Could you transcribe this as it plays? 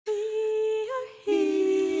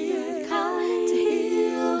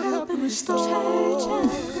restored.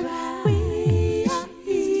 We are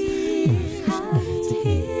here to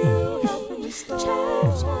heal, help, and restore.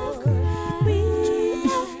 Church of Christ.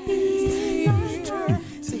 We are here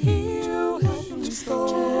to heal, help, and restore.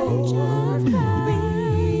 Church of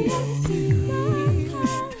Christ. We are here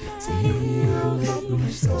to heal, help, and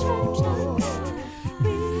restore.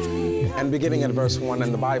 And beginning at verse 1,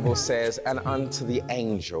 and the Bible says, and unto the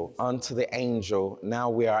angel, now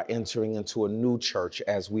we are entering into a new church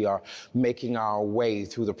as we are making our way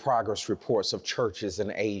through the progress reports of churches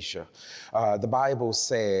in Asia. The Bible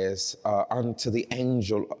says, unto the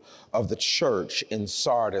angel of the church in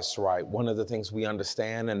Sardis, right? One of the things we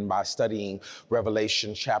understand, and by studying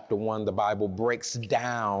Revelation chapter 1, the Bible breaks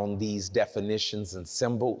down these definitions and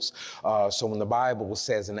symbols. So when the Bible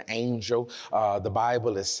says an angel, the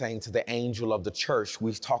Bible is saying to the angel of the church,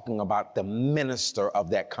 we're talking about the minister of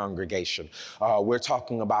that congregation. We're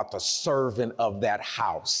talking about the servant of that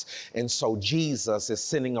house. And so Jesus is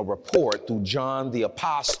sending a report through John the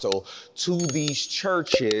apostle to these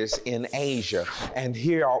churches in Asia. And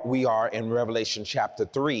here we are in Revelation chapter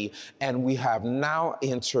 3, and we have now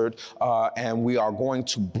entered and we are going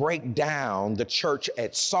to break down the church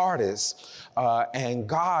at Sardis. And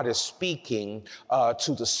God is speaking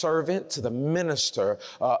to the servant, to the minister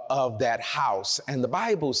of that house. And the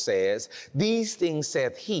Bible says, these things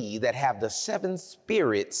saith he that have the seven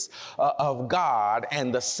spirits of God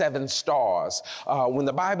and the seven stars. When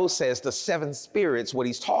the Bible says the seven spirits, what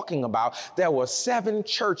he's talking about, there were seven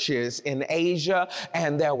churches in Asia,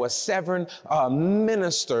 and there were seven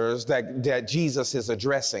ministers that Jesus is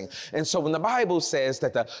addressing. And so when the Bible says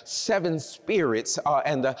that the seven spirits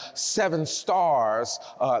and the seven stars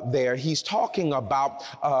there, he's talking about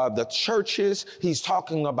the churches, he's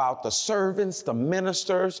talking about the servants, the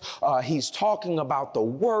ministers, he's talking about the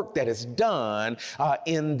work that is done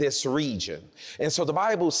in this region. And so the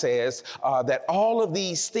Bible says that all of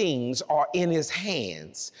these things are in his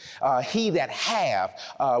hands. He that have,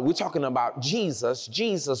 we're talking about Jesus.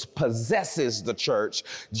 Jesus possesses the church.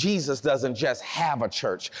 Jesus doesn't just have a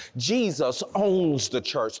church. Jesus owns the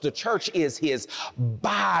church. The church is his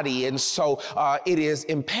body. And so it is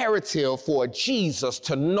imperative for Jesus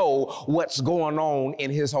to know what's going on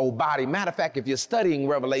in his whole body. Matter of fact, if you're studying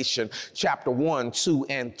Revelation chapter 1, 2,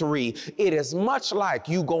 and 3, it is much like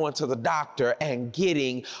you going to the doctor and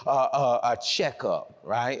getting a checkup,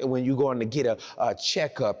 right? When you going to get a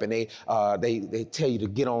checkup and they tell you to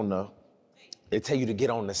get on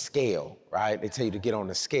the scale, right? They tell you to get on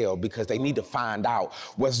the scale because they need to find out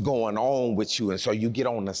what's going on with you. And so you get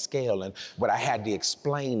on the scale. And what I had to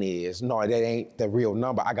explain is, no, that ain't the real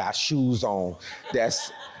number. I got shoes on.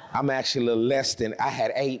 I'm actually a little less than, I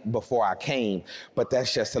had 8 before I came, but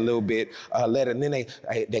that's just a little bit later. And then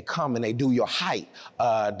they come and they do your height.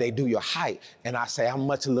 And I say, I'm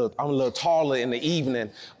a little taller in the evening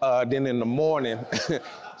than in the morning.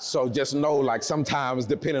 So just know, like sometimes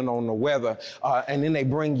depending on the weather, and then they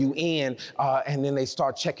bring you in and then they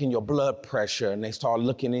start checking your blood pressure, and they start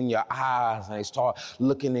looking in your eyes, and they start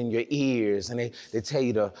looking in your ears, and they tell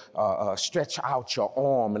you to stretch out your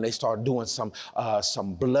arm, and they start doing some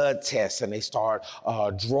blood tests, and they start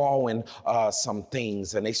drawing some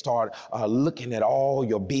things, and they start looking at all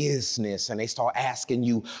your business, and they start asking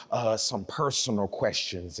you some personal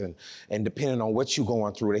questions, and depending on what you're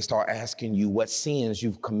going through, they start asking you what sins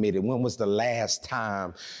you've committed. When was the last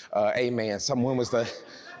time, amen, when was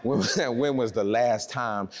the last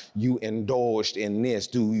time you indulged in this?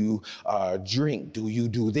 Do you drink? Do you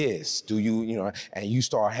do this? Do you, and you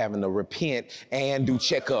start having to repent and do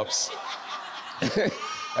checkups.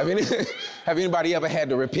 Have anybody ever had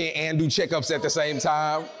to repent and do checkups at the same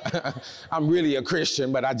time? I'm really a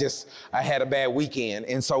Christian, but I had a bad weekend.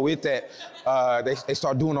 And so with that, they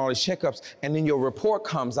start doing all these checkups, and then your report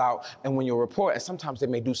comes out. And when your report, and sometimes they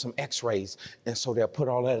may do some x-rays. And so they'll put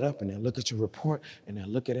all that up and they'll look at your report and they'll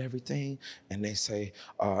look at everything. And they say,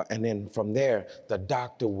 and then from there, the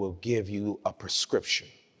doctor will give you a prescription.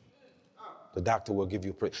 The doctor will give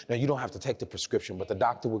you now you don't have to take the prescription, but the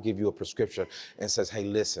doctor will give you a prescription and says, hey,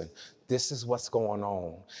 listen, this is what's going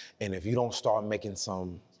on. And if you don't start making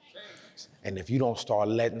and if you don't start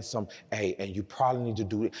letting and you probably need to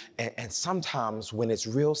do it. And sometimes when it's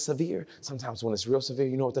real severe,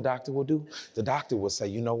 you know what the doctor will do? The doctor will say,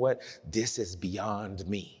 you know what? This is beyond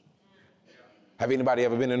me. Have anybody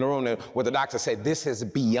ever been in a room where the doctor said, this is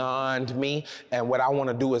beyond me, and what I want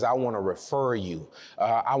to do is I want to refer you.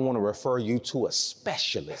 I want to refer you to a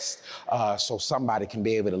specialist so somebody can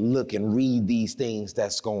be able to look and read these things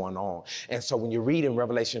that's going on. And so when you read in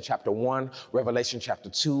Revelation chapter 1, Revelation chapter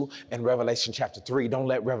 2, and Revelation chapter 3, don't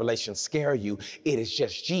let Revelation scare you. It is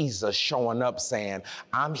just Jesus showing up saying,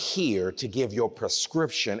 I'm here to give your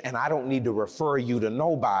prescription, and I don't need to refer you to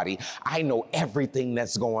nobody. I know everything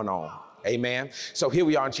that's going on. Amen. So here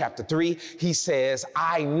we are in chapter 3. He says,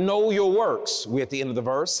 I know your works. We're at the end of the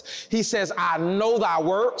verse. He says, I know thy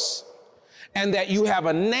works, and that you have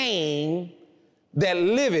a name that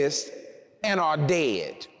livest and are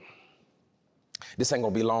dead. This ain't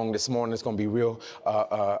gonna be long this morning. It's gonna be real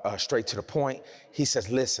straight to the point. He says,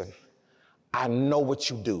 listen, I know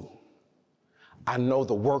what you do. I know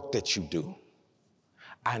the work that you do.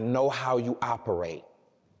 I know how you operate.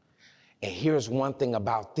 And here's one thing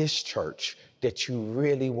about this church that you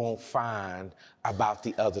really won't find about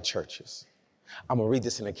the other churches. I'm going to read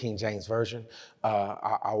this in the King James Version.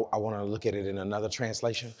 I want to look at it in another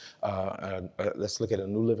translation. Let's look at a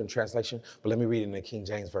New Living Translation, but let me read it in the King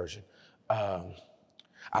James Version. I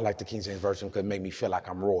like the King James Version because it made me feel like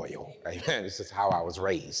I'm royal. Amen. This is how I was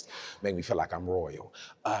raised. Made me feel like I'm royal.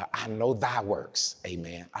 I know thy works.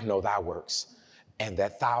 Amen. I know thy works. And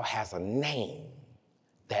that thou has a name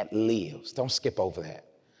that lives. Don't skip over that.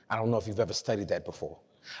 I don't know if you've ever studied that before.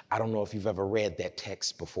 I don't know if you've ever read that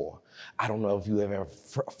text before. I don't know if you ever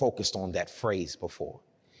focused on that phrase before.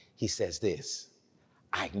 He says this,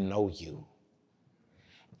 I know you,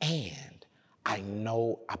 and I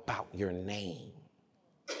know about your name,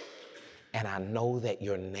 and I know that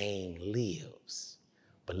your name lives.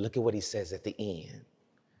 But look at what he says at the end.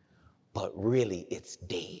 But really, it's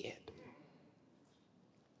dead.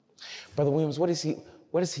 Brother Williams, what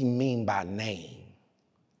does he mean by name?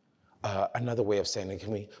 Another way of saying it,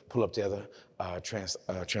 can we pull up the other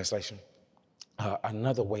translation?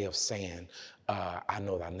 Another way of saying, I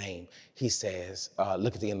know thy name. He says,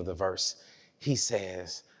 look at the end of the verse. He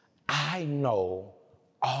says, I know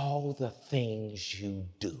all the things you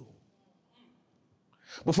do.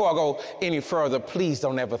 Before I go any further, please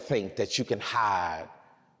don't ever think that you can hide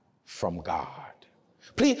from God.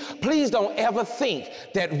 Please don't ever think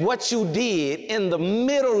that what you did in the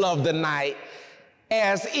middle of the night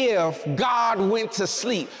as if God went to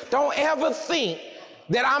sleep. Don't ever think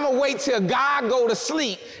that I'm gonna wait till God go to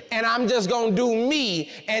sleep and I'm just gonna do me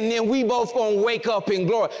and then we both gonna wake up in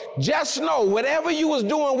glory. Just know whatever you was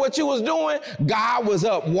doing, what you was doing, God was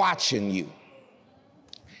up watching you.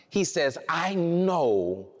 He says, I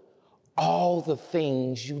know all the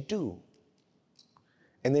things you do.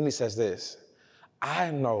 And then he says this,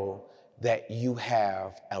 I know that you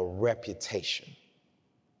have a reputation.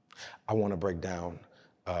 I want to break down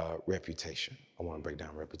reputation. I want to break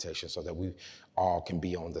down reputation so that we all can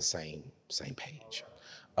be on the same page.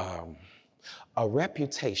 A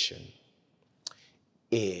reputation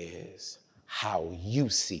is how you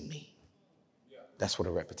see me. That's what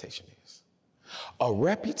a reputation is. A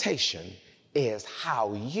reputation is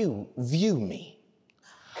how you view me.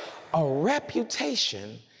 A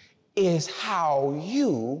reputation is how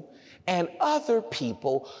you and other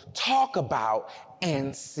people talk about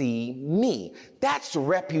and see me. That's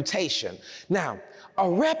reputation. Now, a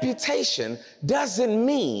reputation doesn't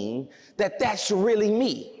mean that that's really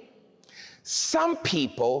me. Some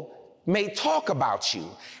people may talk about you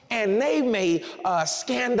and they may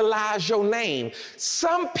scandalize your name.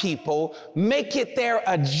 Some people make it their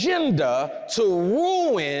agenda to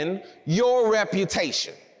ruin your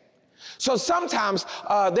reputation. So sometimes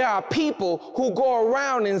there are people who go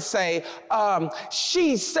around and say,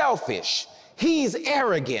 she's selfish, he's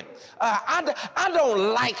arrogant. I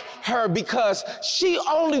don't like her because she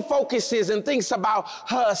only focuses and thinks about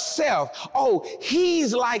herself. Oh,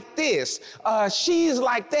 he's like this, she's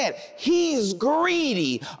like that, he's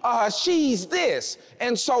greedy, she's this.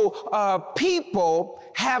 And so people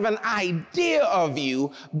have an idea of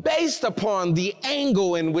you based upon the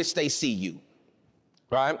angle in which they see you.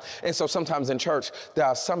 Right? And so sometimes in church, there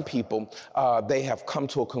are some people, they have come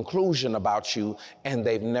to a conclusion about you and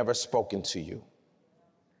they've never spoken to you.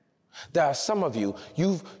 There are some of you,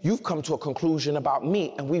 you've come to a conclusion about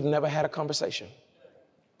me and we've never had a conversation.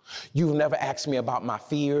 You've never asked me about my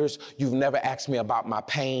fears. You've never asked me about my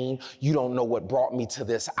pain. You don't know what brought me to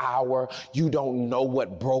this hour. You don't know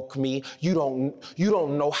what broke me. You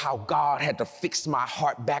don't know how God had to fix my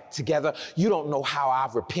heart back together. You don't know how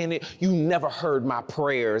I've repented. You never heard my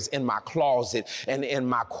prayers in my closet and in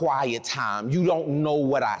my quiet time. You don't know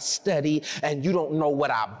what I study, and you don't know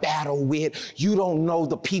what I battle with. You don't know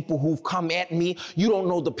the people who've come at me. You don't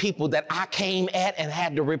know the people that I came at and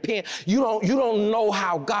had to repent. You don't know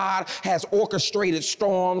how God has orchestrated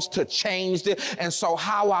storms to change it. And so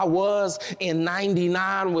how I was in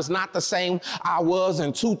 99 was not the same I was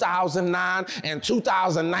in 2009, and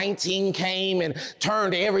 2019 came and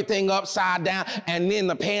turned everything upside down. And then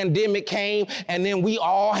the pandemic came, and then we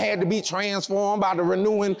all had to be transformed by the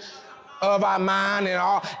renewing of our mind,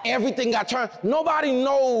 and everything got turned. Nobody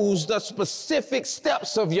knows the specific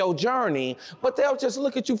steps of your journey, but they'll just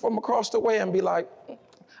look at you from across the way and be like,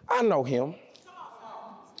 I know him.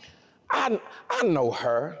 I know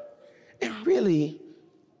her. And really,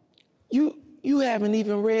 you haven't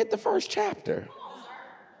even read the first chapter.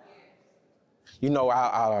 You know,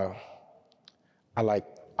 I like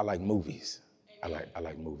movies. I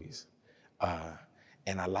like movies.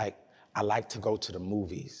 And I like to go to the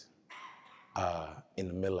movies in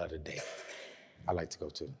the middle of the day. I like to go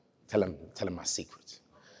to tell them my secrets.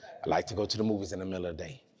 I like to go to the movies in the middle of the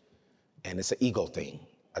day. And it's an ego thing.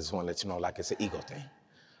 I just want to let you know, like, it's an ego thing.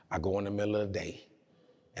 I go in the middle of the day,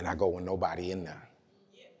 and I go when nobody in there.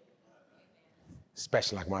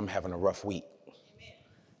 Especially like when I'm having a rough week.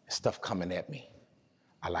 Stuff coming at me.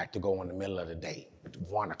 I like to go in the middle of the day,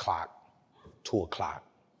 1 o'clock, 2 o'clock.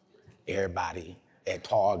 Everybody at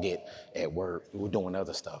Target, at work, we're doing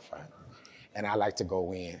other stuff, right? And I like to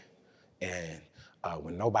go in, and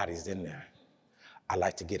when nobody's in there, I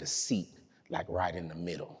like to get a seat, like right in the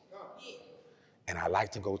middle. And I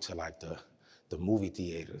like to go to like the movie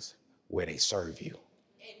theaters where they serve you.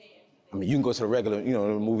 I mean, you can go to the regular,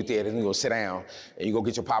 movie theater and you go sit down and you go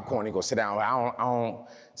get your popcorn and you go sit down. I don't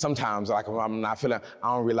sometimes, like, if I'm not feeling,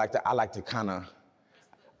 I don't really like that. I like to kind of,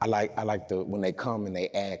 I like to, when they come and they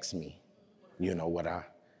ask me, and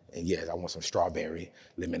yes, I want some strawberry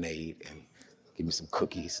lemonade and give me some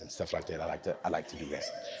cookies and stuff like that. I like to do that.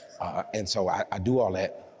 And so I do all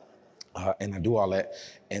that,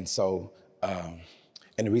 And so,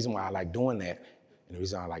 and the reason why I like doing that,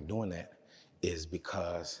 is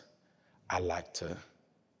because I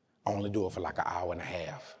only do it for like an hour and a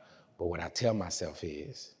half. But what I tell myself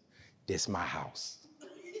is, this my house.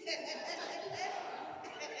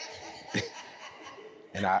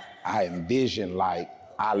 And I envision like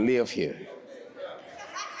I live here.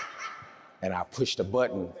 And I push the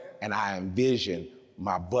button and I envision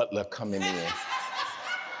my butler coming in.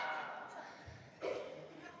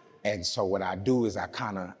 And so what I do is I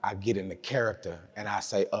get in the character and I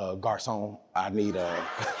say, garçon, I need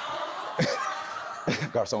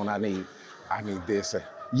garçon, I need this.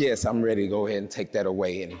 Yes, I'm ready to go ahead and take that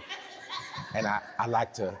away. And I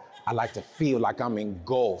like to feel like I'm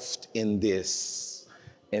engulfed in this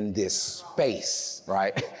space,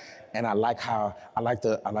 right? And I like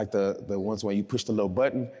the ones where you push the little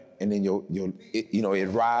button and then it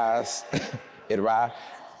rise, it rise.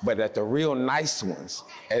 But at the real nice ones,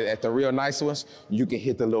 you can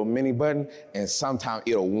hit the little mini button and sometimes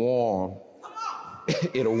it'll warm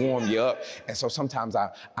you up. And so sometimes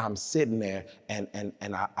I'm sitting there and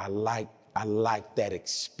I like that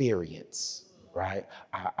experience, right?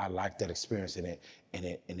 I like that experience and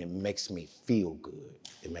it makes me feel good.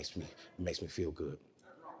 It makes me feel good.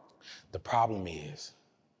 The problem is,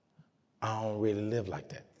 I don't really live like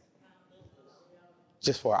that.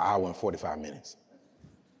 Just for an hour and 45 minutes.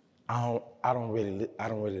 I don't really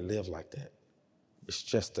live like that. It's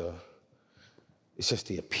just the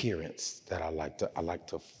appearance that I like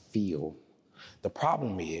to feel. The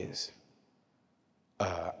problem is,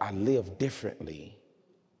 I live differently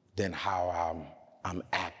than how I'm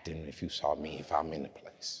acting. If you saw me, if I'm in the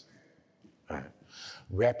place. Right?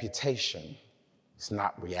 Reputation is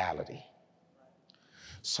not reality.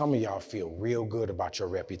 Some of y'all feel real good about your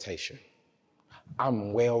reputation.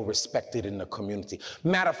 I'm well respected in the community.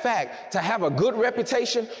 Matter of fact, to have a good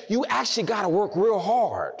reputation, you actually gotta work real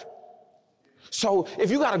hard. So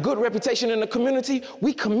if you got a good reputation in the community,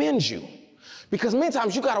 we commend you. Because many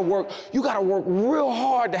times you gotta work real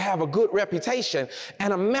hard to have a good reputation.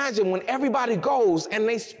 And imagine when everybody goes and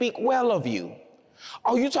they speak well of you.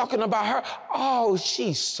 Oh, you talking about her? Oh,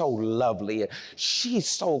 she's so lovely, and she's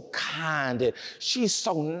so kind, and she's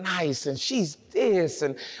so nice, and she's this,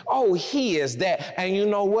 and oh, he is that. And you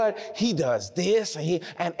know what? He does this,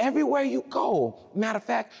 and everywhere you go. Matter of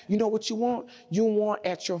fact, you know what you want? You want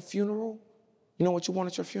at your funeral? You know what you want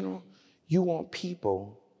at your funeral? You want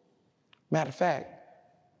people, matter of fact,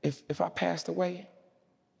 if I passed away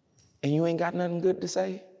and you ain't got nothing good to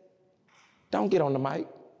say, don't get on the mic.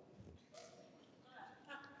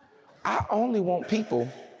 I only want people,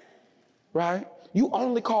 right? You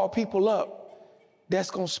only call people up that's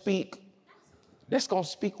gonna speak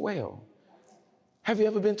well. Have you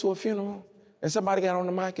ever been to a funeral and somebody got on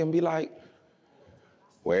the mic and be like,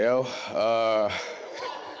 well,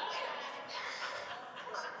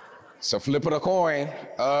 it's a flip of the coin.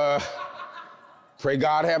 Pray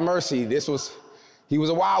God have mercy. He was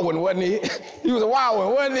a wild one, wasn't he? He was a wild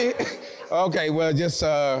one, wasn't he? Okay, well, just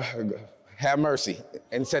have mercy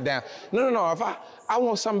and sit down. No. If I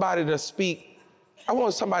want somebody to speak, I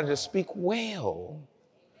want somebody to speak well.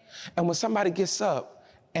 And when somebody gets up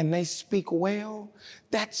and they speak well,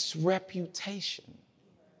 that's reputation.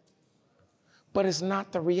 But it's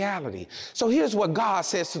not the reality. So here's what God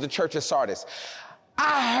says to the church of Sardis.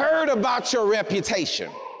 I heard about your reputation.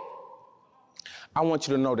 I want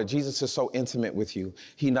you to know that Jesus is so intimate with you.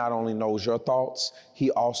 He not only knows your thoughts, he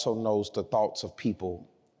also knows the thoughts of people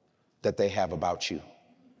that they have about you.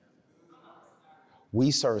 We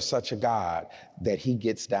serve such a God that he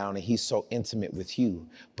gets down and he's so intimate with you,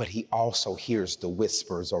 but he also hears the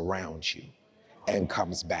whispers around you and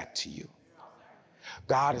comes back to you.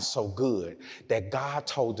 God is so good that God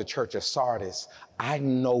told the church of Sardis, I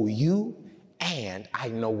know you and I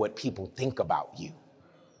know what people think about you.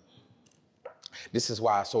 This is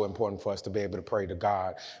why it's so important for us to be able to pray to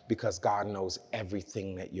God, because God knows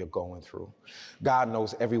everything that you're going through. God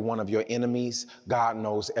knows every one of your enemies. God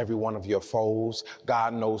knows every one of your foes.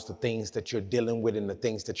 God knows the things that you're dealing with and the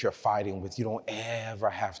things that you're fighting with. You don't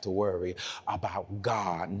ever have to worry about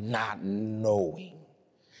God not knowing.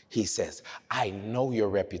 He says, I know your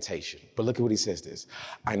reputation. But look at what he says this.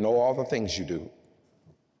 I know all the things you do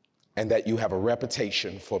and that you have a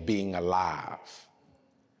reputation for being alive.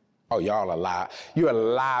 Oh, y'all alive. You're a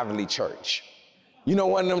lively church. You know,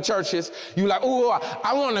 one of them churches, you like, oh,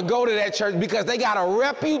 I want to go to that church because they got a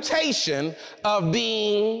reputation of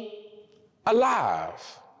being alive.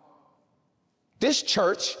 This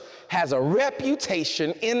church has a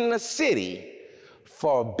reputation in the city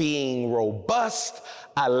for being robust,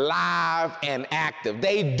 alive, and active.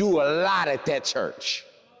 They do a lot at that church.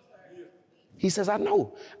 He says, I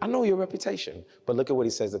know your reputation. But look at what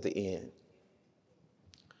he says at the end.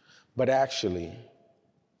 But actually,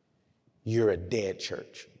 you're a dead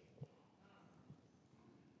church.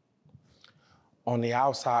 On the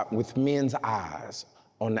outside, with men's eyes,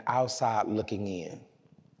 on the outside looking in,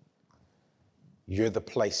 you're the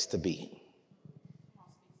place to be.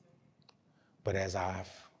 But as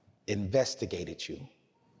I've investigated you,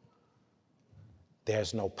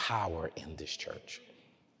 there's no power in this church.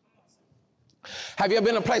 Have you ever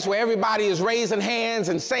been in a place where everybody is raising hands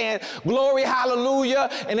and saying, glory, hallelujah,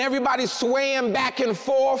 and everybody's swaying back and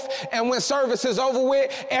forth, and when service is over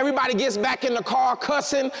with, everybody gets back in the car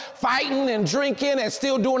cussing, fighting, and drinking, and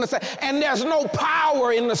still doing the same, and there's no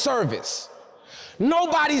power in the service.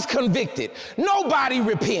 Nobody's convicted. Nobody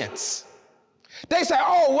repents. They say,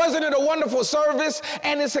 oh, wasn't it a wonderful service?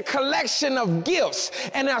 And it's a collection of gifts.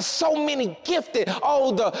 And there are so many gifted.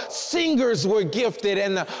 Oh, the singers were gifted.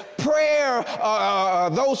 And the prayer,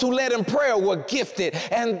 those who led in prayer were gifted.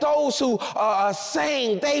 And those who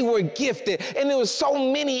sang, they were gifted. And there was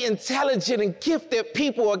so many intelligent and gifted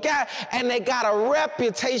people. And they got a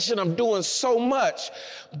reputation of doing so much.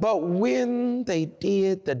 But when they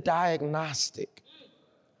did the diagnostic,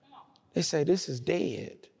 they say, this is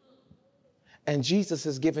dead. And Jesus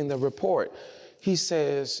is giving the report. He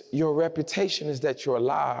says, your reputation is that you're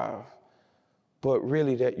alive, but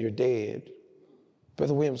really that you're dead.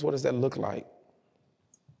 Brother Williams, what does that look like?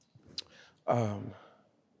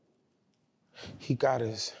 He got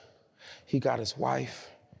his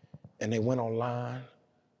wife, and they went online.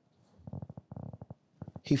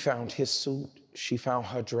 He found his suit. She found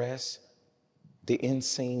her dress. The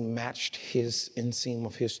inseam matched his inseam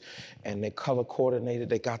of his, and they color coordinated.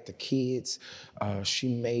 They got the kids.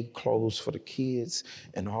 She made clothes for the kids,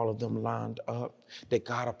 and all of them lined up. They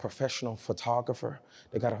got a professional photographer.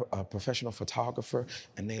 And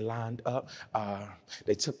they lined up.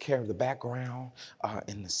 They took care of the background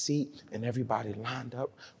in the seat, and everybody lined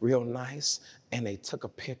up real nice, and they took a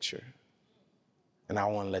picture. And I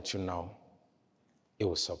want to let you know, it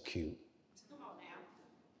was so cute.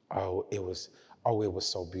 Oh, it was Oh, it was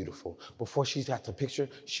so beautiful. Before she got the picture,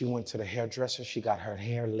 she went to the hairdresser. She got her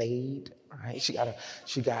hair laid. Right? She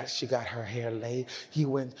got her hair laid. He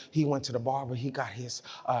went to the barber. He got his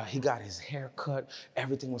hair cut.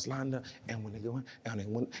 Everything was lined up. And when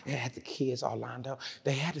they had the kids all lined up.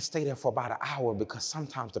 They had to stay there for about an hour because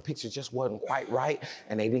sometimes the picture just wasn't quite right,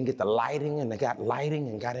 and they didn't get the lighting. And they got lighting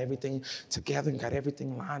and got everything together and got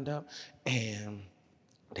everything lined up. And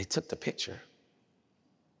they took the picture.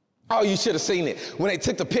 Oh, you should have seen it. When they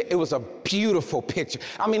took the picture, it was a beautiful picture.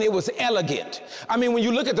 I mean, it was elegant. I mean, when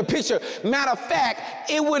you look at the picture, matter of fact,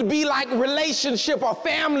 it would be like relationship or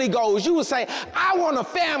family goals. You would say, I want a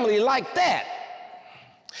family like that.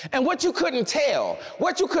 And what you couldn't tell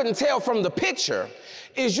from the picture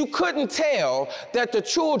is you couldn't tell that the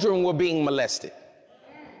children were being molested.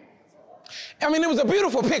 I mean, it was a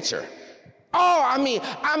beautiful picture. Oh, I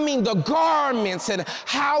mean the garments and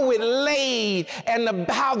how it laid and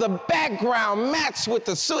how the background matched with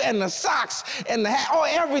the suit and the socks and the hat. Oh,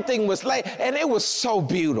 everything was laid, and it was so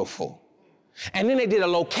beautiful. And then they did a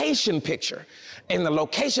location picture, and the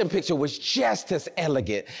location picture was just as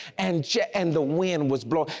elegant, and the wind was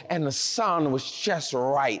blowing, and the sun was just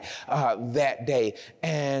right that day,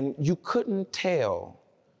 and you couldn't tell.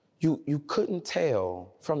 You couldn't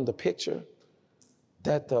tell from the picture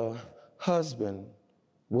that the husband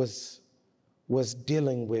was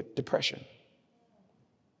dealing with depression.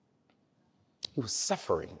 He was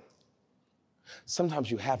suffering.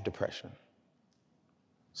 Sometimes you have depression.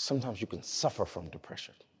 Sometimes you can suffer from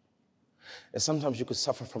depression. And sometimes you can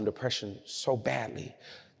suffer from depression so badly,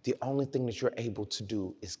 the only thing that you're able to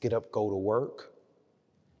do is get up, go to work,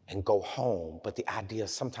 and go home. But the idea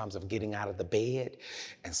sometimes of getting out of the bed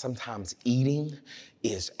and sometimes eating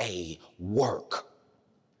is a work.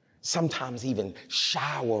 Sometimes even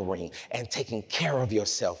showering and taking care of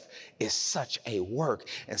yourself is such a work.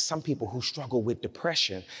 And some people who struggle with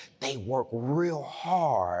depression, they work real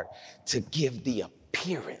hard to give the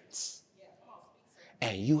appearance.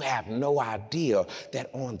 And you have no idea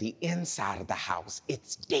that on the inside of the house,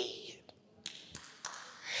 it's dead.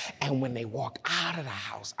 And when they walk out of the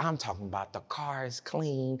house, I'm talking about the car is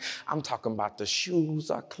clean. I'm talking about the shoes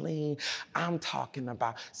are clean. I'm talking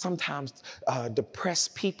about sometimes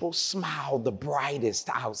depressed people smile the brightest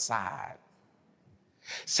outside.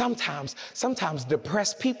 Sometimes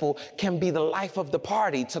depressed people can be the life of the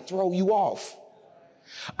party to throw you off.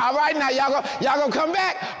 All right, now y'all gonna come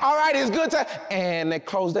back. All right, it's good time. And they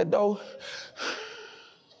close that door.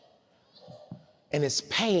 And it's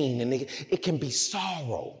pain, and it can be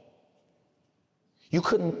sorrow. You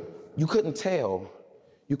couldn't tell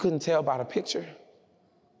by the picture.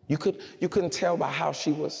 You couldn't tell by how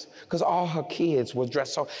she was, because all her kids were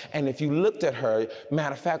dressed so. And if you looked at her,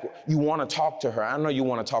 matter of fact, you want to talk to her. I know you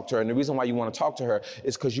want to talk to her, and the reason why you want to talk to her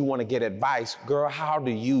is because you want to get advice. Girl, how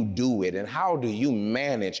do you do it, and how do you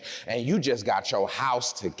manage? And you just got your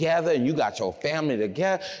house together, and you got your family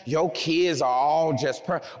together. Your kids are all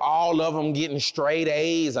all of them getting straight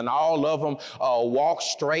A's, and all of them walk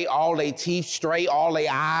straight, all their teeth straight, all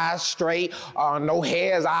their eyes straight, no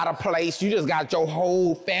hairs out of place. You just got your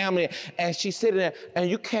whole family. And she's sitting there, and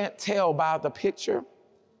you can't tell by the picture.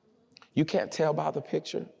 You can't tell by the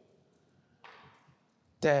picture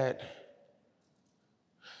that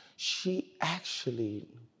she actually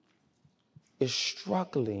is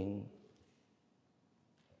struggling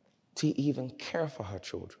to even care for her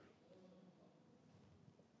children.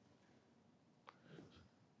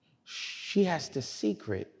 She has the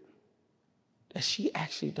secret that she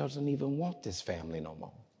actually doesn't even want this family no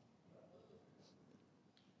more.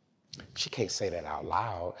 She can't say that out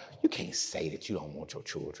loud. You can't say that you don't want your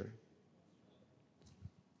children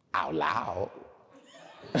out loud.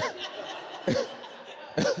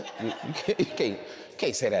 you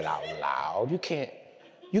can't say that out loud. You can't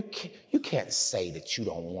say that you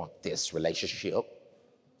don't want this relationship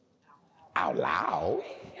out loud.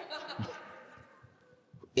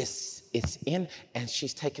 It's in, and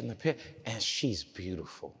she's taking the pill, and she's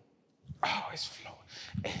beautiful. Oh, it's flowing,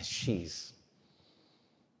 and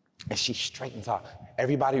she straightens out.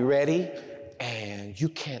 Everybody ready? And you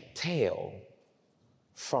can't tell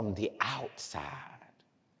from the outside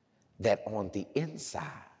that on the inside,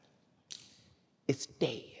 it's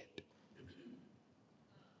dead.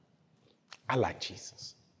 I like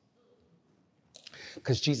Jesus.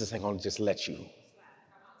 Because Jesus ain't gonna just let you.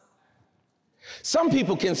 Some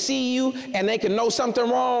people can see you and they can know something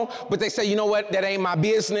wrong, but they say, you know what, that ain't my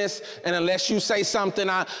business. And unless you say something,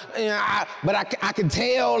 I can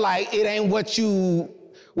tell like it ain't what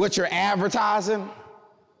you're advertising.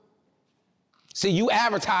 See, you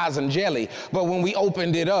advertising jelly, but when we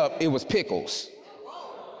opened it up, it was pickles.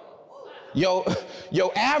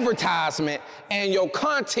 Your advertisement and your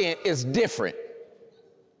content is different.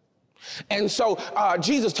 And so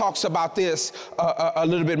Jesus talks about this a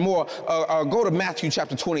little bit more. Go to Matthew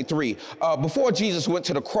chapter 23. Before Jesus went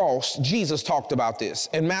to the cross, Jesus talked about this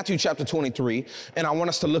in Matthew chapter 23, and I want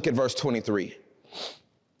us to look at verse 23.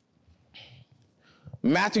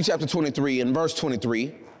 Matthew chapter 23 and verse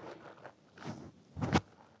 23,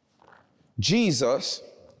 Jesus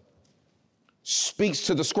speaks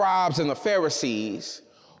to the scribes and the Pharisees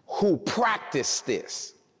who practice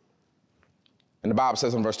this. And the Bible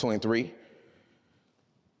says in verse 23,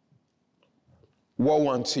 woe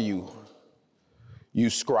unto you, you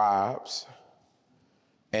scribes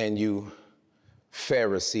and you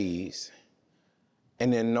Pharisees.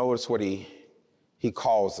 And then notice what he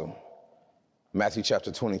calls them. Matthew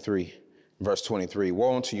chapter 23, verse 23.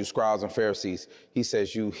 Woe unto you, scribes and Pharisees. He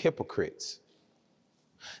says, you hypocrites.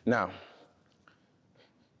 Now,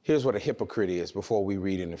 here's what a hypocrite is before we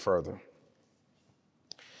read any further.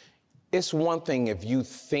 It's one thing if you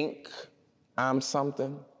think I'm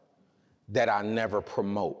something that I never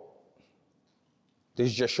promote. This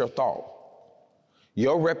is just your thought.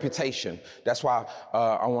 Your reputation. That's why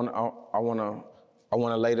I want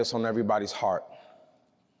to lay this on everybody's heart.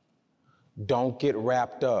 Don't get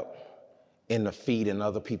wrapped up in the feeding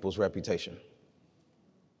other people's reputation.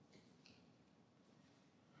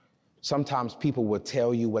 Sometimes people will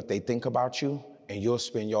tell you what they think about you, and you'll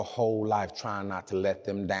spend your whole life trying not to let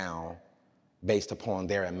them down based upon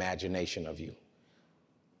their imagination of you.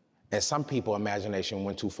 And some people's imagination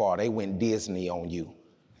went too far. They went Disney on you.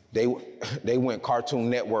 They went Cartoon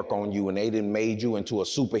Network on you, and they done made you into a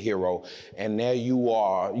superhero. And there you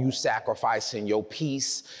are, you sacrificing your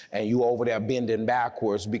peace, and you over there bending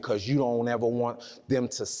backwards because you don't ever want them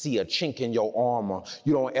to see a chink in your armor.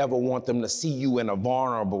 You don't ever want them to see you in a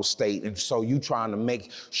vulnerable state. And so you trying to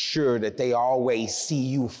make sure that they always see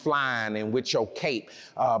you flying and with your cape.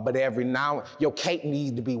 But every now, your cape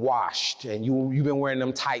needs to be washed, and you've been wearing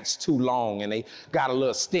them tights too long, and they got a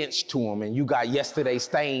little stench to them, and you got yesterday's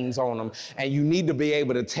stains on them, and you need to be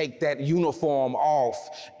able to take that uniform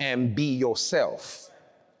off and be yourself.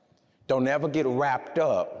 Don't ever get wrapped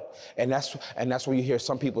up. And that's where you hear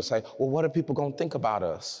some people say, well, what are people gonna think about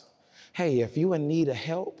us? Hey, if you in need of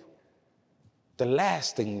help, the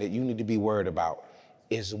last thing that you need to be worried about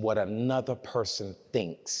is what another person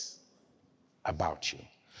thinks about you.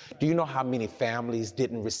 Do you know how many families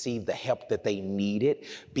didn't receive the help that they needed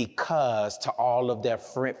because to all of their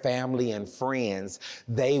family and friends,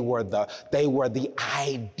 they were the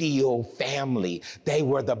ideal family. They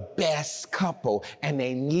were the best couple, and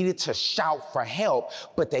they needed to shout for help,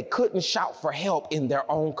 but they couldn't shout for help in their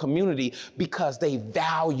own community because they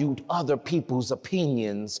valued other people's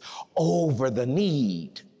opinions over the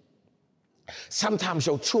need. Sometimes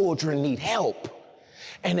your children need help,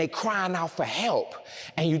 and they crying out for help,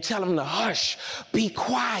 and you tell them to hush, be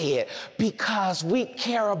quiet, because we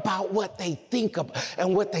care about what they think of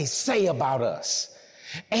and what they say about us.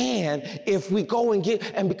 And if we go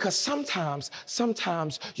and because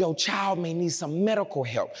sometimes your child may need some medical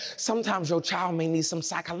help. Sometimes your child may need some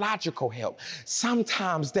psychological help.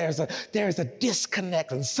 Sometimes there's a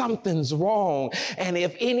disconnect and something's wrong. And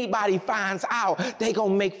if anybody finds out, they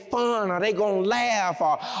gonna make fun or they gonna laugh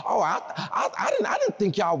or, I didn't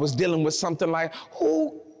think y'all was dealing with something like,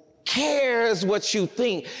 who cares what you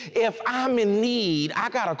think? If I'm in need, I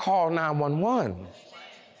gotta call 911.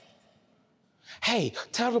 Hey,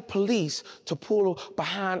 tell the police to pull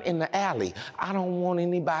behind in the alley. I don't want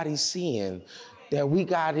anybody seeing that we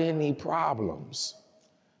got any problems.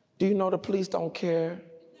 Do you know the police don't care?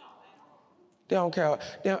 They don't care.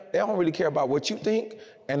 They don't really care about what you think,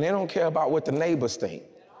 and they don't care about what the neighbors think.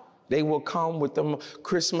 They will come with them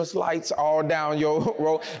Christmas lights all down your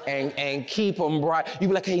road and keep them bright. You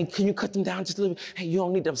be like, hey, can you cut them down just a little bit? Hey, you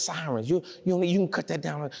don't need them sirens. You can cut that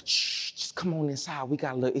down. Shh, just come on inside. We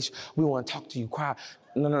got a little issue. We want to talk to you. Quiet.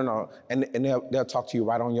 No. And they'll talk to you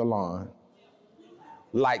right on your lawn.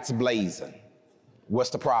 Lights blazing. What's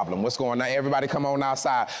the problem? What's going on? Everybody come on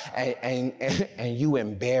outside. And you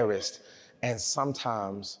embarrassed. And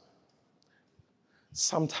sometimes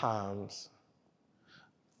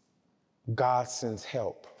God sends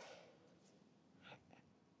help,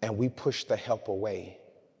 and we push the help away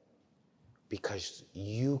because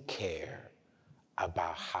you care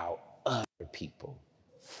about how other people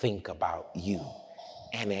think about you.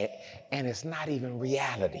 And it's not even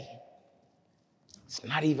reality. It's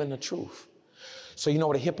not even the truth. So you know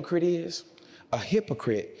what a hypocrite is? A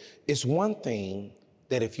hypocrite is one thing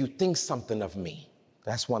that if you think something of me,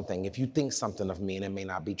 that's one thing. If you think something of me and it may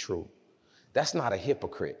not be true, that's not a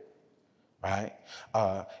hypocrite. right?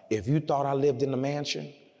 If you thought I lived in the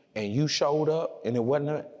mansion and you showed up and it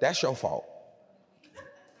wasn't, that's your fault.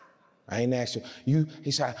 I ain't asked you.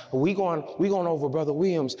 He said, we going over Brother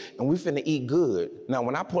Williams and we finna eat good. Now,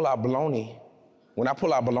 when I pull out bologna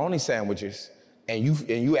sandwiches and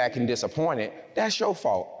you acting disappointed, that's your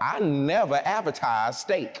fault. I never advertised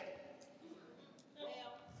steak,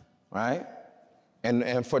 right?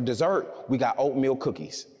 And for dessert, we got oatmeal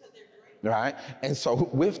cookies, right? And so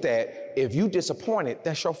with that, if you disappointed,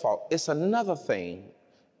 that's your fault. It's another thing.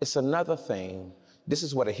 This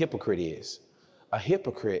is what a hypocrite is. A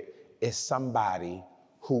hypocrite is somebody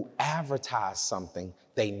who advertises something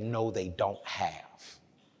they know they don't have.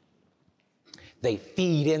 They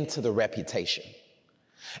feed into the reputation.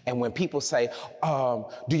 And when people say,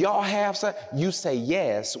 do y'all have something? You say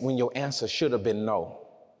yes when your answer should have been no.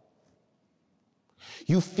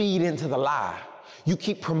 You feed into the lie. You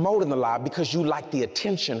keep promoting the lie because you like the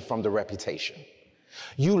attention from the reputation.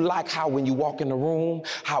 You like how when you walk in the room,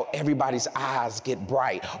 how everybody's eyes get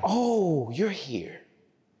bright. Oh, you're here.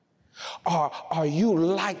 Or you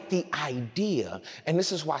like the idea, and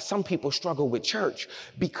this is why some people struggle with church,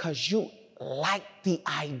 because you like the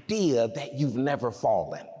idea that you've never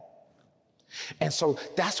fallen. And so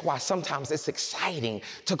that's why sometimes it's exciting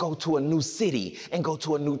to go to a new city and go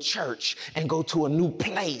to a new church and go to a new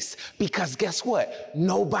place, because guess what?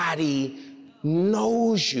 Nobody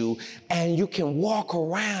knows you, and you can walk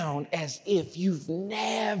around as if you've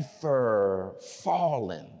never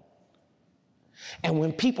fallen. And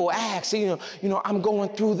when people ask, you know, I'm going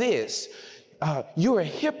through this, you're a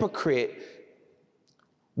hypocrite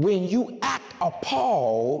when you act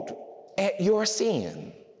appalled at your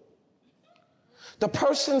sin. The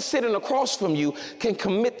person sitting across from you can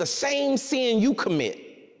commit the same sin you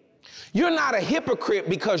commit. You're not a hypocrite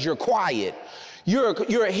because you're quiet.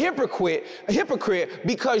 You're a hypocrite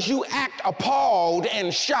because you act appalled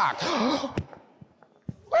and shocked.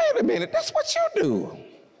 Wait a minute, that's what you do.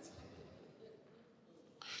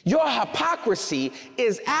 Your hypocrisy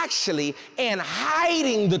is actually in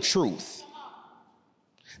hiding the truth.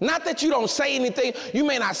 Not that you don't say anything, you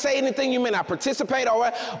may not say anything, you may not participate, all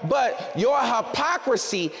right, but your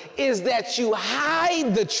hypocrisy is that you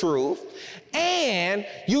hide the truth and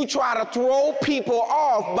you try to throw people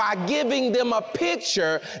off by giving them a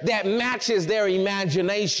picture that matches their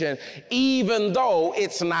imagination, even though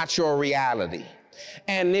it's not your reality.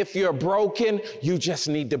 And if you're broken, you just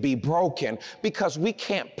need to be broken, because we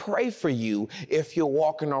can't pray for you if you're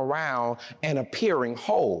walking around and appearing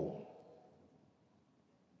whole.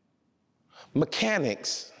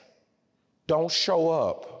 Mechanics don't show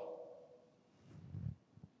up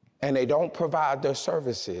and they don't provide their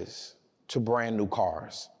services to brand new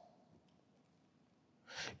cars.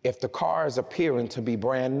 If the car is appearing to be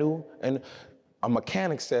brand new and a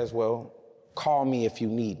mechanic says, well, call me if you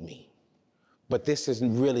need me. But this is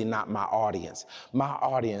really not my audience. My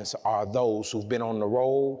audience are those who've been on the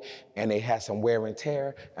road and they had some wear and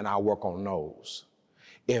tear, and I work on those.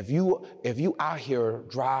 If you out here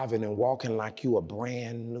driving and walking like you are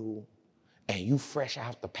brand new and you fresh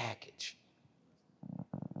out the package,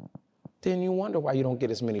 then you wonder why you don't get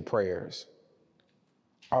as many prayers.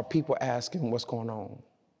 Are people asking what's going on?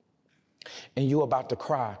 And you're about to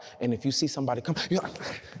cry, and if you see somebody come, you're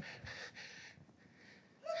like,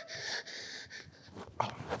 oh.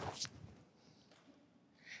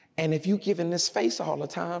 And if you giving this face all the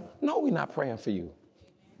time, no, we're not praying for you.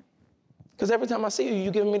 Because every time I see you,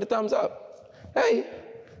 you're giving me the thumbs up. Hey,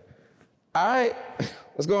 all right,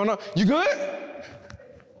 what's going on? You good?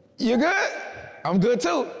 You good? I'm good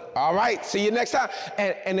too. All right, see you next time.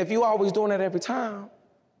 And if you're always doing that every time,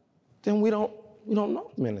 then we don't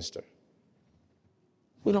know the minister.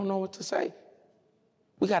 We don't know what to say.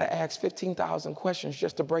 We got to ask 15,000 questions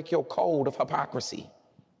just to break your code of hypocrisy.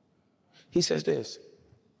 He says this,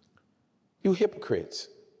 you hypocrites.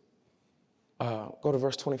 Go to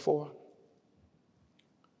verse 24.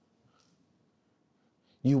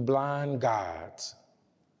 You blind gods,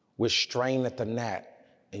 which strain at the gnat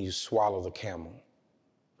and you swallow the camel.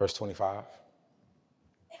 Verse 25.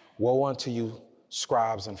 Woe unto you,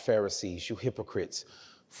 scribes and Pharisees, you hypocrites,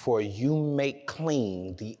 for you make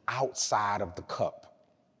clean the outside of the cup.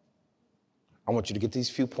 I want you to get these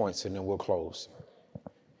few points and then we'll close.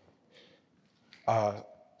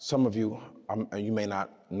 Some of you, you may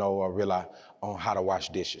not know or realize on how to wash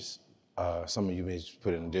dishes. Some of you may just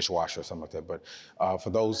put it in the dishwasher or something like that. But for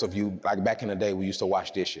those of you, like back in the day, we used to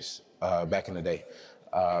wash dishes. Back in the day,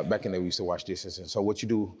 we used to wash dishes. And so what you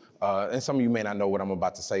do, and some of you may not know what I'm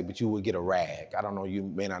about to say, but you would get a rag. I don't know, you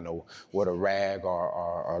may not know what a rag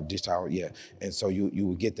or dish towel, yeah. And so you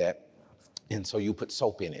would get that. And so you put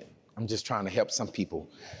soap in it. I'm just trying to help some people.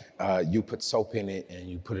 You put soap in it and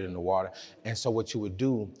you put it in the water. And so what you would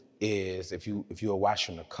do is if you were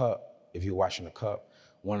washing a cup,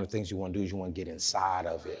 one of the things you want to do is you want to get inside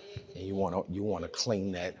of it, and you want to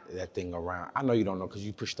clean that thing around. I know you don't know because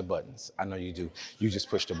you push the buttons. I know you do. You just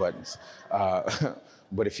push the buttons.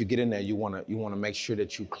 But if you get in there, you want to make sure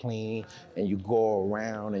that you clean and you go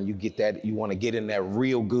around and you get that. You want to get in there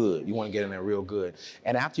real good. You want to get in there real good.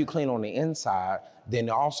 And after you clean on the inside, then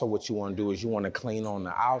also what you want to do is you want to clean on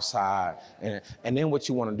the outside. And then what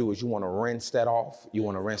you want to do is you want to rinse that off.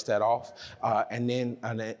 And then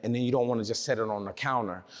you don't want to just set it on the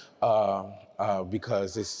counter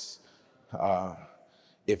because it's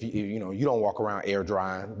if you don't walk around air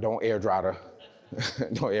drying. Don't air dry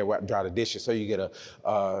the dishes. So you get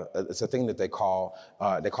it's a thing that they call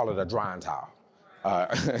it a drying towel.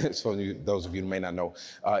 So those of you who may not know,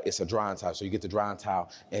 it's a drying towel. So you get the drying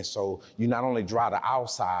towel, and so you not only dry the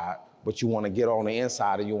outside, but you want to get on the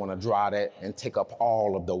inside and you want to dry that and take up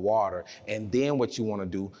all of the water. And then what you want to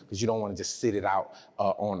do, because you don't want to just sit it out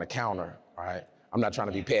on the counter, all right? I'm not trying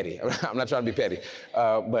to be petty.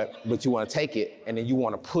 But you want to take it and then you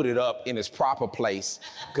want to put it up in its proper place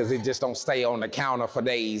because it just don't stay on the counter for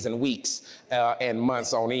days and weeks and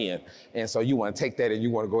months on end. And so you want to take that and you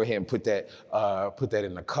want to go ahead and put that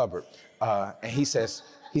in the cupboard. And he says,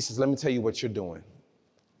 let me tell you what you're doing.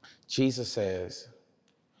 Jesus says,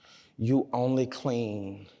 you only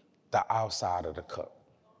clean the outside of the cup.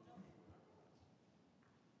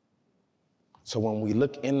 So when we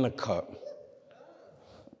look in the cup,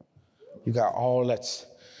 you got all that's,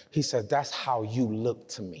 he said, that's how you look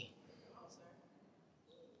to me.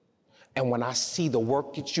 And when I see the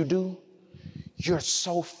work that you do, you're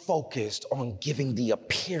so focused on giving the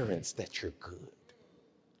appearance that you're good,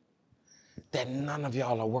 that none of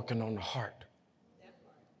y'all are working on the heart.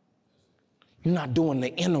 You're not doing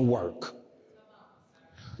the inner work.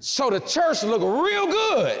 So the church look real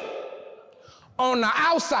good on the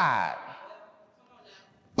outside,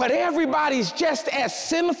 but everybody's just as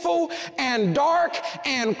sinful and dark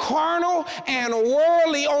and carnal and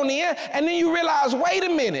worldly on the end. And then you realize, wait a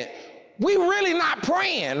minute, we really not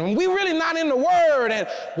praying. We really not in the word, and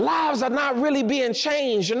lives are not really being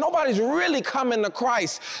changed, and nobody's really coming to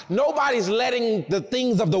Christ. Nobody's letting the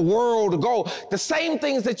things of the world go. The same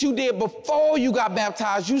things that you did before you got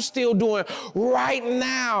baptized, you still doing right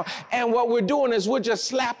now. And what we're doing is we're just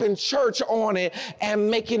slapping church on it and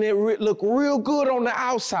making it look real good on the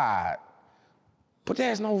outside. But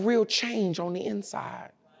there's no real change on the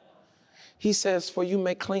inside. He says, for you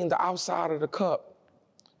may clean the outside of the cup.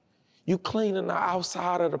 You cleaning the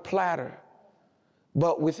outside of the platter,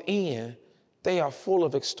 but within, they are full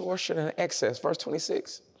of extortion and excess. Verse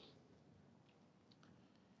 26.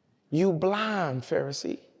 You blind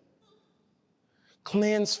Pharisee,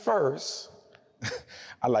 cleanse first.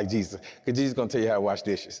 I like Jesus, because Jesus is going to tell you how to wash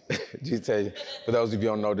dishes. Jesus tell you, for those of you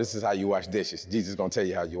who don't know, this is how you wash dishes. Jesus is going to tell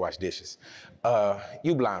you how you wash dishes.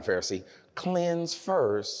 You blind Pharisee, cleanse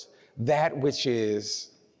first that which is.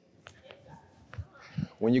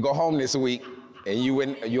 When you go home this week and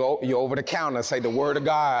you're over the counter, say the word of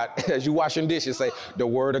God. As you washing dishes, say the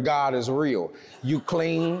word of God is real. You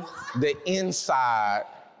clean the inside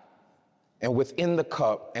and within the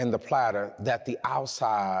cup and the platter, that the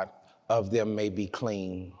outside of them may be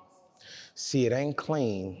clean. See, it ain't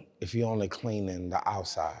clean if you only cleaning the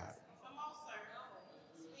outside.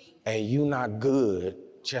 And you not good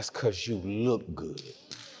just because you look good.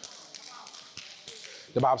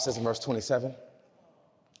 The Bible says in verse 27,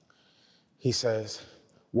 he says,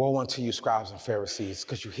 woe unto you, scribes and Pharisees,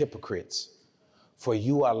 because you hypocrites, for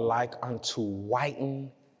you are like unto whitened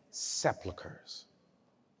sepulchres,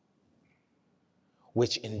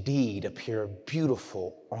 which indeed appear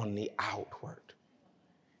beautiful on the outward.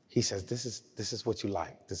 He says, this is what you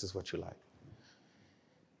like. This is what you like.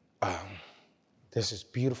 There's this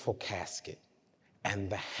beautiful casket, and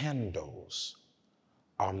the handles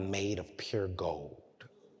are made of pure gold.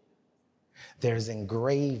 There's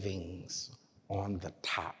engravings on the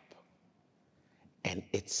top, and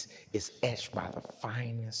it's etched by the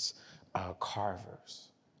finest carvers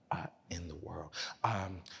in the world.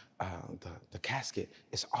 The casket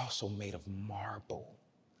is also made of marble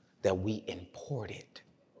that we imported,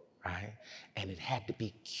 right? And it had to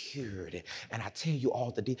be cured. And I tell you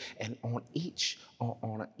all and on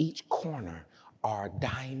each corner are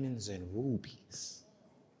diamonds and rubies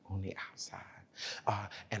on the outside.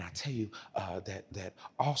 And I tell you that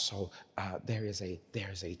also there is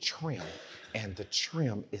a trim, and the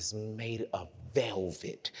trim is made of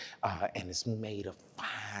velvet, and it's made of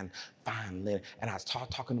fine linen. And I start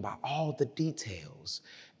talking about all the details,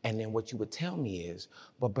 And then what you would tell me is,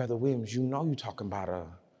 but Brother Williams, you know you're talking about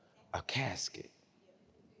a casket.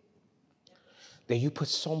 That you put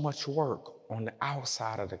so much work on the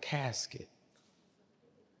outside of the casket,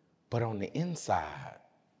 but on the inside,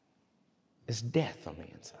 it's death on the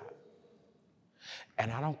inside.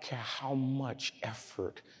 And I don't care how much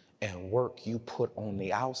effort and work you put on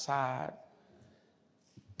the outside,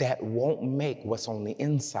 that won't make what's on the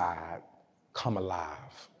inside come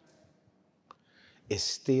alive. It's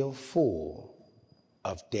still full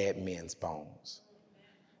of dead men's bones.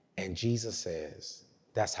 And Jesus says,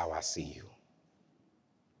 that's how I see you.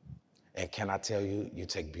 And can I tell you, you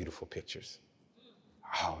take beautiful pictures.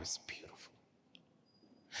 Oh, it's beautiful.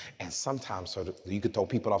 And sometimes, so that you could throw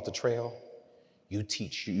people off the trail, you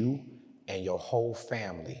teach you and your whole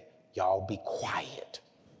family, y'all be quiet.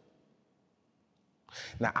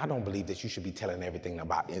 Now, I don't believe that you should be telling everything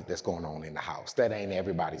about it that's going on in the house. That ain't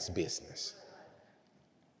everybody's business.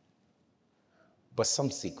 But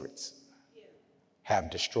some secrets have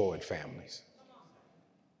destroyed families.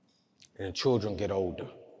 And the children get older.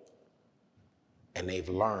 And they've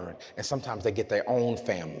learned, and sometimes they get their own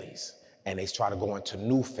families and they try to go into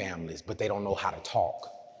new families, but they don't know how to talk.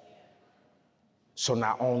 So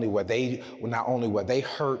not only were they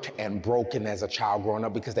hurt and broken as a child growing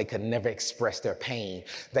up because they could never express their pain,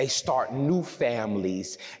 they start new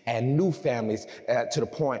families to the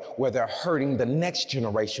point where they're hurting the next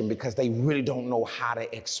generation because they really don't know how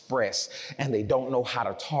to express and they don't know how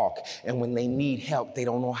to talk. And when they need help, they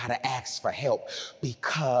don't know how to ask for help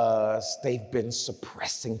because they've been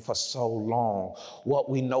suppressing for so long.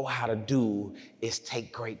 What we know how to do is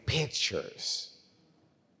take great pictures,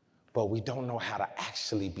 but we don't know how to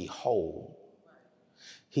actually be whole.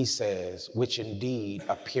 He says, which indeed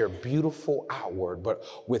appear beautiful outward, but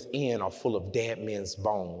within are full of dead men's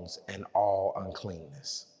bones and all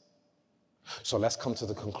uncleanness. So let's come to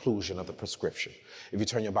the conclusion of the prescription. If you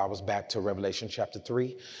turn your Bibles back to Revelation chapter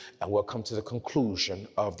 3, and we'll come to the conclusion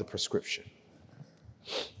of the prescription.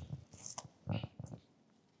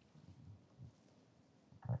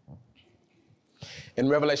 In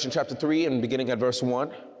Revelation chapter 3, and beginning at verse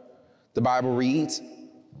 1, the Bible reads,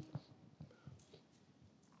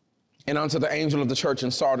 and unto the angel of the church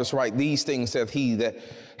in Sardis write, these things saith he that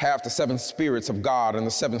hath the 7 spirits of God and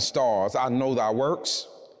the 7 stars. I know thy works,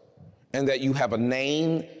 and that you have a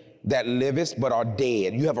name that livest but are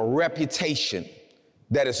dead. You have a reputation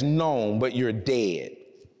that is known, but you're dead.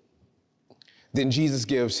 Then Jesus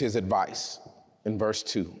gives his advice in verse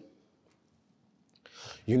 2.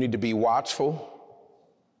 You need to be watchful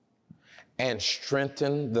and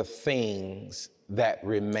strengthen the things that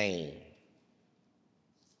remain,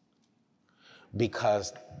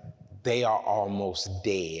 because they are almost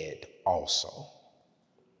dead also.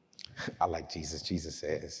 I like Jesus. Jesus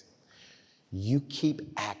says, you keep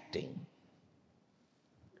acting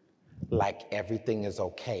like everything is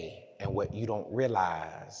okay, and what you don't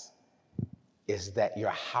realize is that your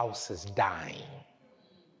house is dying.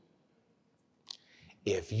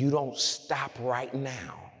 If you don't stop right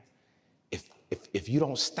now, if you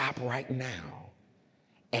don't stop right now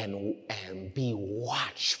and be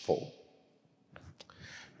watchful.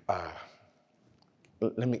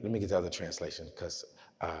 Let me get the other translation, because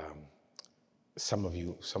some of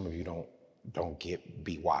you don't get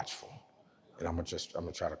be watchful, and I'm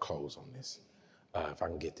gonna try to close on this if I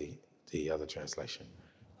can get the other translation.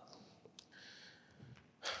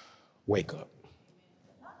 Wake up.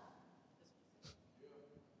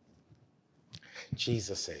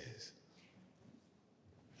 Jesus says,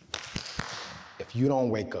 if you don't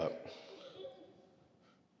wake up,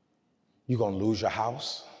 you're going to lose your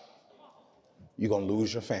house, you're going to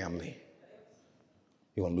lose your family,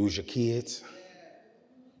 you're going to lose your kids,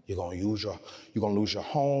 you're going to lose your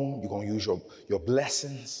home, you're going to lose your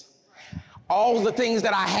blessings. All the things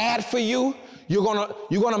that I had for you, you're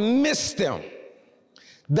going to miss them.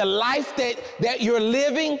 The life that you're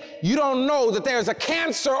living, you don't know that there's a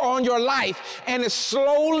cancer on your life and it's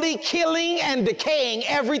slowly killing and decaying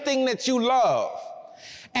everything that you love.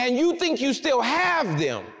 And you think you still have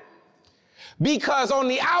them because on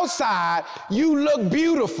the outside, you look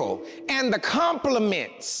beautiful, and the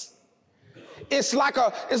compliments. It's like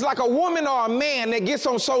a woman or a man that gets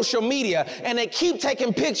on social media and they keep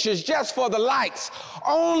taking pictures just for the likes,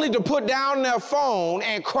 only to put down their phone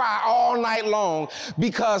and cry all night long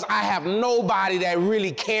because I have nobody that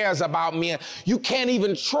really cares about me. You can't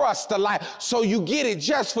even trust the life, so you get it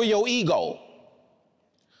just for your ego.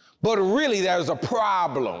 But really, there's a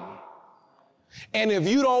problem. And if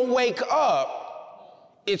you don't wake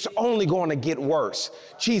up, it's only going to get worse.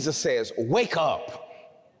 Jesus says, wake up.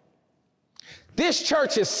 This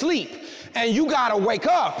church is asleep, and you gotta wake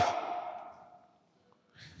up.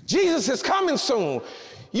 Jesus is coming soon.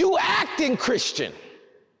 You acting Christian.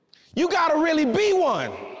 You gotta really be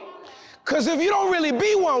one. Because if you don't really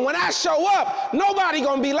be one, when I show up, nobody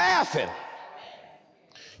gonna be laughing.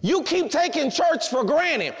 You keep taking church for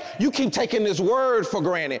granted. You keep taking this word for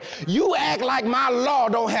granted. You act like my law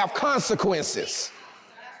don't have consequences.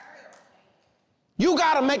 You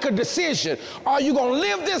gotta make a decision. Are you gonna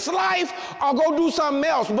live this life or go do something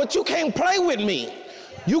else? But you can't play with me.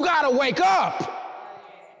 You gotta wake up.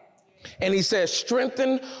 And he says,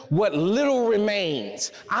 strengthen what little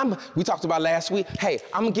remains. We talked about last week, hey,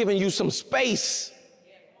 I'm giving you some space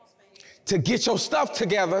to get your stuff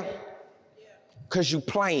together because you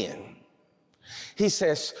playing. He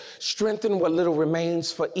says, strengthen what little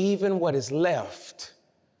remains, for even what is left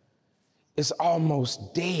is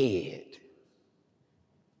almost dead.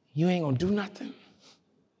 You ain't gonna do nothing?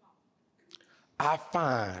 I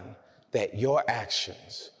find that your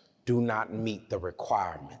actions do not meet the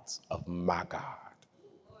requirements of my God.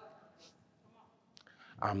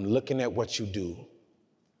 I'm looking at what you do,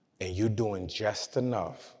 and you're doing just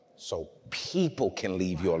enough so people can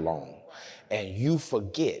leave you alone. And you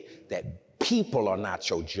forget that people are not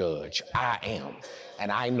your judge. I am,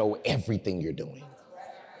 and I know everything you're doing.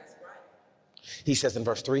 He says in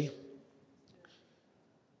verse 3,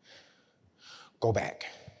 go back.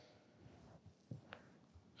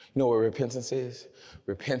 You know what repentance is?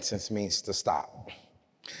 Repentance means to stop.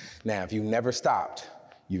 Now, if you never stopped,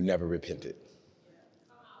 you never repented.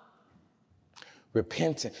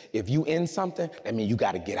 Repentance, if you in something, that means you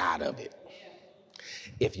got to get out of it.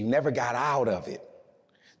 If you never got out of it,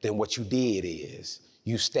 then what you did is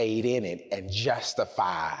you stayed in it and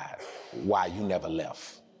justified why you never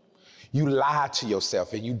left. You lied to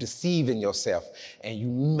yourself and you deceiving yourself, and you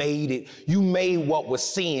made what was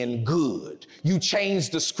sin good. You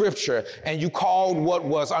changed the scripture and you called what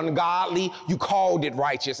was ungodly, you called it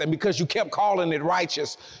righteous. And because you kept calling it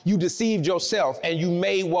righteous, you deceived yourself and you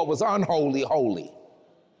made what was unholy holy.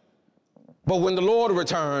 But when the Lord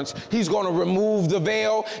returns, he's going to remove the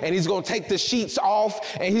veil, and he's going to take the sheets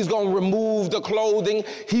off, and he's going to remove the clothing.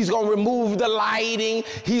 He's going to remove the lighting.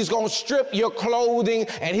 He's going to strip your clothing,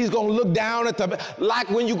 and he's going to look down at like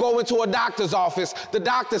when you go into a doctor's office, the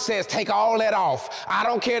doctor says, take all that off. I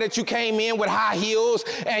don't care that you came in with high heels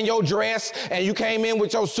and your dress, and you came in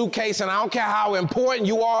with your suitcase, and I don't care how important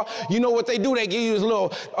you are. You know what they do? They give you this little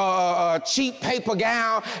cheap paper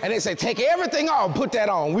gown, and they say, take everything off, put that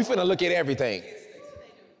on. We finna look at everything.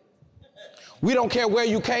 We don't care where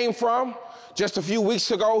you came from. Just a few weeks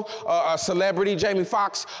ago, a celebrity, Jamie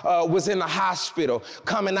Foxx, was in the hospital,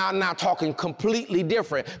 coming out now talking completely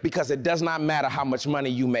different, because it does not matter how much money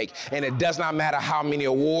you make, and it does not matter how many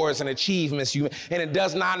awards and achievements you make, and it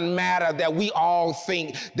does not matter that we all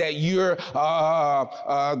think that you're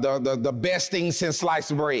the best thing since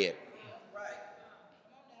sliced bread.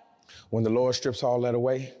 When the Lord strips all that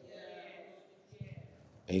away,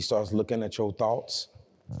 and he starts looking at your thoughts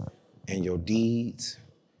and your deeds,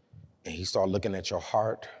 and he starts looking at your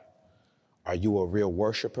heart. Are you a real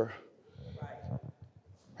worshiper?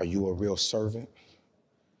 Are you a real servant?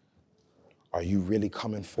 Are you really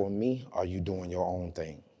coming for me? Are you doing your own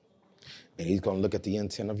thing? And he's going to look at the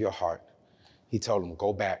intent of your heart. He told him,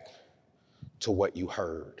 go back to what you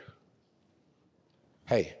heard.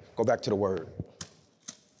 Hey, go back to the word.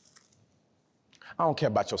 I don't care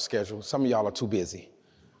about your schedule. Some of y'all are too busy.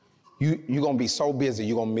 You're going to be so busy,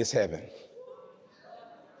 you're going to miss heaven.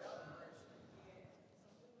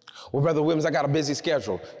 Well, Brother Williams, I got a busy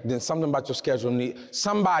schedule. Then something about your schedule,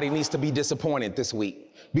 somebody needs to be disappointed this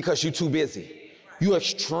week because you're too busy. You're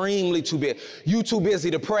extremely too busy. You're too busy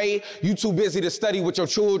to pray. You're too busy to study with your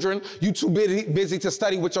children. You're too busy to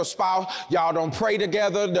study with your spouse. Y'all don't pray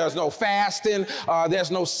together. There's no fasting. There's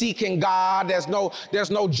no seeking God. There's no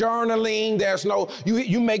journaling.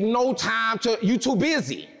 You make no time you're too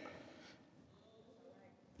busy.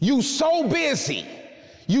 You so busy,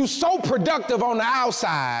 you so productive on the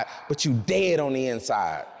outside, but you dead on the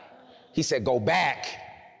inside. He said, go back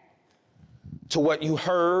to what you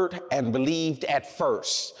heard and believed at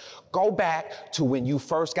first. Go back to when you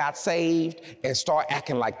first got saved and start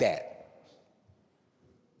acting like that.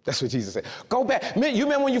 That's what Jesus said. Go back. You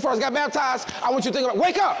remember when you first got baptized? I want you to think about,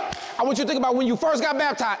 wake up. I want you to think about when you first got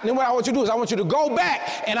baptized. And then what I want you to do is I want you to go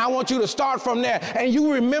back and I want you to start from there. And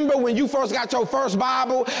you remember when you first got your first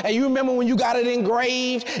Bible, and you remember when you got it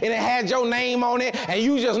engraved and it had your name on it, and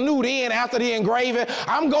you just knew then after the engraving,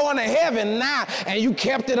 I'm going to heaven now. And you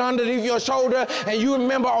kept it underneath your shoulder, and you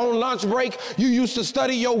remember on lunch break, you used to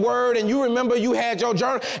study your word, and you remember you had your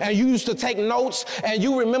journal, and you used to take notes, and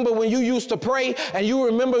you remember when you used to pray, and you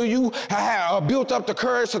remember you had built up the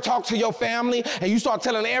courage to talk to your family, and you start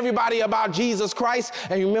telling everybody about Jesus Christ.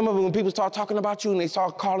 And you remember when people start talking about you and they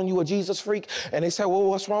start calling you a Jesus freak, and they say, well,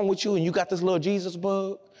 what's wrong with you? And you got this little Jesus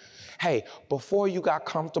bug. Hey, before you got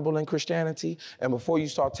comfortable in Christianity, and before you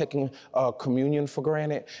start taking communion for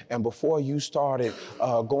granted, and before you started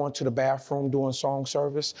going to the bathroom doing song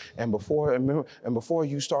service, and before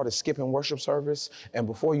you started skipping worship service, and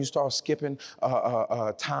before you started skipping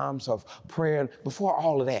times of prayer, before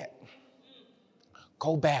all of that,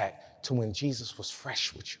 go back to when Jesus was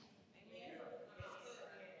fresh with you.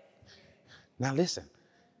 Now listen,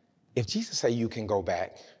 if Jesus said you can go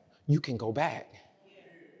back, you can go back.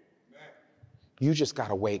 You just got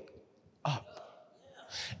to wake up.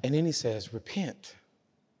 And then he says, repent.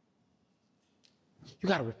 You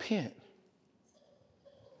got to repent.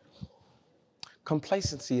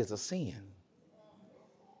 Complacency is a sin.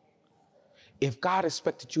 If God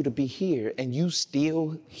expected you to be here and you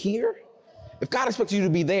still here, if God expected you to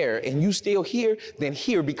be there and you still here, then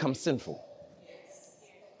here becomes sinful.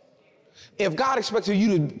 If God expected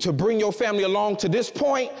you to bring your family along to this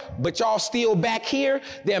point, but y'all still back here,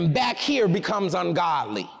 then back here becomes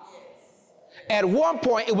ungodly. At one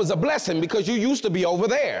point, it was a blessing because you used to be over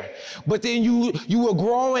there. But then you were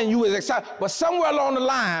growing, you was excited. But somewhere along the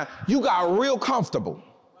line, you got real comfortable.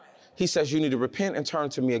 He says you need to repent and turn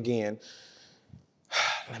to me again.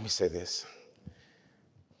 Let me say this.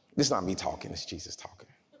 This is not me talking, it's Jesus talking.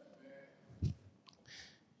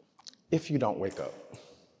 If you don't wake up,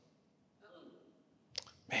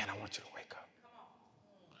 man, I want you to wake up.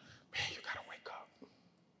 Man, you gotta wake up.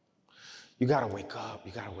 You gotta wake up,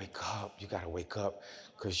 you gotta wake up, you gotta wake up,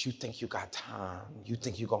 because you think you got time. You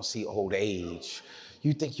think you're gonna see old age.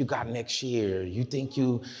 You think you got next year. You think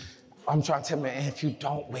I'm trying to tell you, man, if you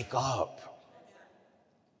don't wake up,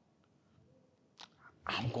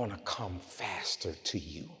 I'm gonna come faster to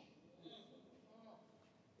you.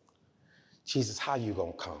 Jesus, how you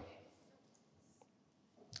gonna come?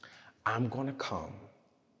 I'm gonna come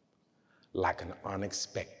like an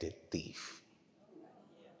unexpected thief.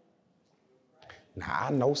 Now,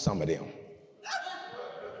 I know some of them.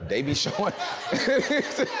 They be showing,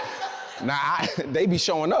 they be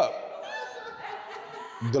showing up.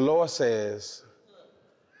 The Lord says,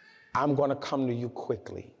 I'm gonna come to you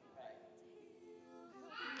quickly.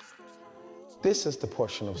 This is the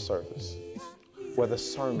portion of service where the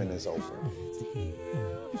sermon is over.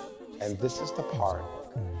 And this is the part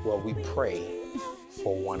where we pray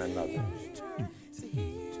for one another.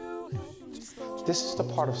 This is the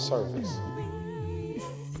part of service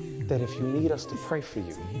that if you need us to pray for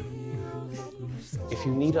you, if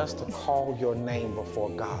you need us to call your name before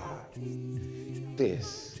God,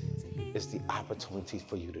 this is the opportunity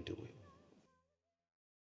for you to do it.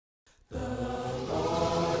 The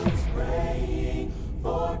Lord is praying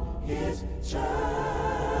for his church,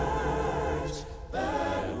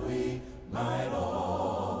 that we might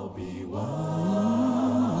all be one,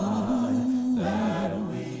 that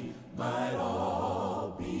we might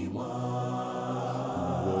all be one.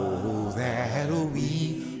 Oh, that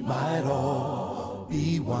we might all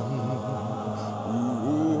be one.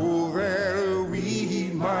 Oh, that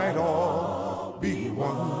we might all be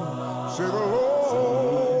one. Say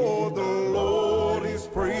the Lord is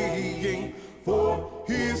praying for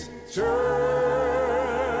his church.